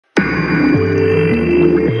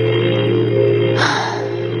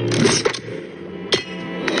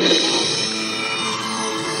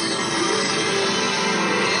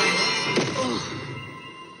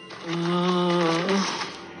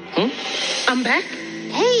come back?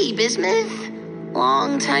 Hey, Bismuth.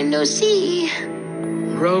 Long time no see.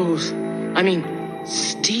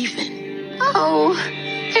 Stephen. Oh,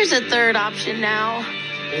 there's a third option now.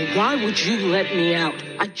 Well, why would you let me out?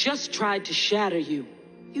 I just tried to shatter you.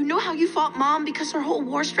 You know how you fought Mom because her whole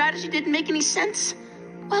war strategy didn't make any sense?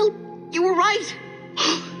 Well, you were right.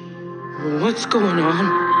 What's going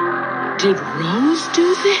on? Did Rose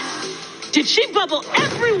do this? Did she bubble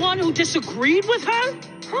everyone who disagreed with her?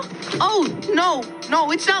 Huh? Oh, no,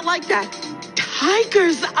 it's not like that.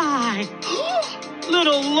 Tiger's Eye.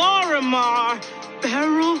 Little Lorimar.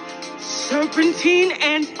 Beryl, Serpentine,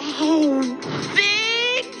 and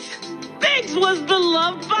Biggs. Biggs was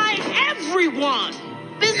beloved by everyone.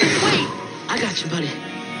 Bismuth, wait. I got you, buddy.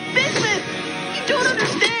 Bismuth, you don't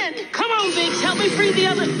understand. Come on, Biggs, help me free the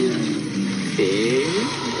other. Biggs?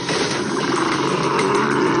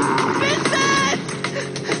 Bismuth!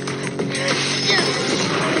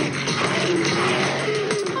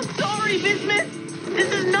 I'm sorry, Bismuth.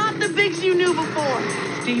 This is not the Biggs you knew before.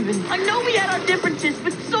 Steven. I know we had our differences,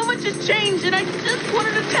 but so much has changed, and I just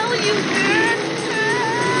wanted to tell you.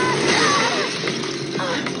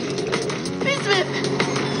 Bismuth!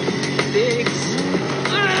 Biggs.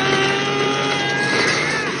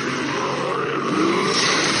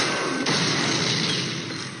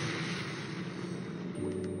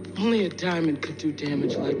 Only a diamond could do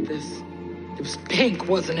damage like this. It was pink,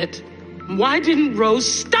 wasn't it? Why didn't Rose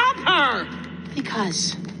stop her?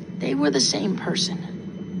 Because they were the same person.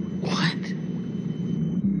 What?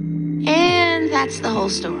 And that's the whole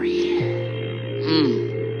story.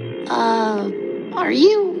 Are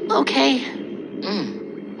you okay?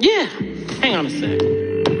 Yeah. Hang on a sec.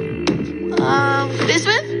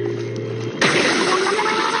 Bismuth?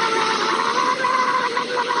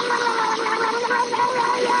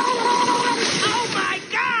 Oh my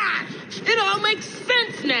God! It all makes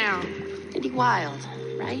sense now. Pretty wild,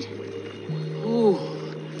 right? Ooh. Oh,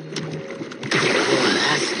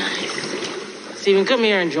 that's nice. Steven, come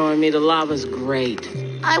here and join me. The lava's great.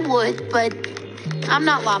 I would, but I'm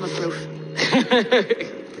not lava-proof.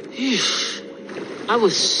 I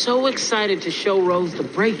was so excited to show Rose the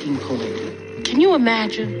breaking point. Can you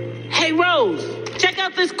imagine? Hey, Rose, check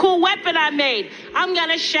out this cool weapon I made. I'm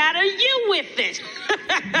gonna shatter you with it.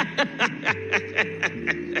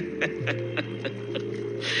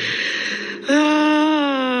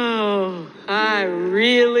 Oh, I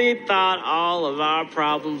really thought all of our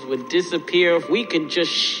problems would disappear if we could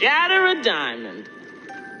just shatter a diamond.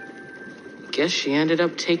 Guess she ended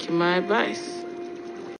up taking my advice.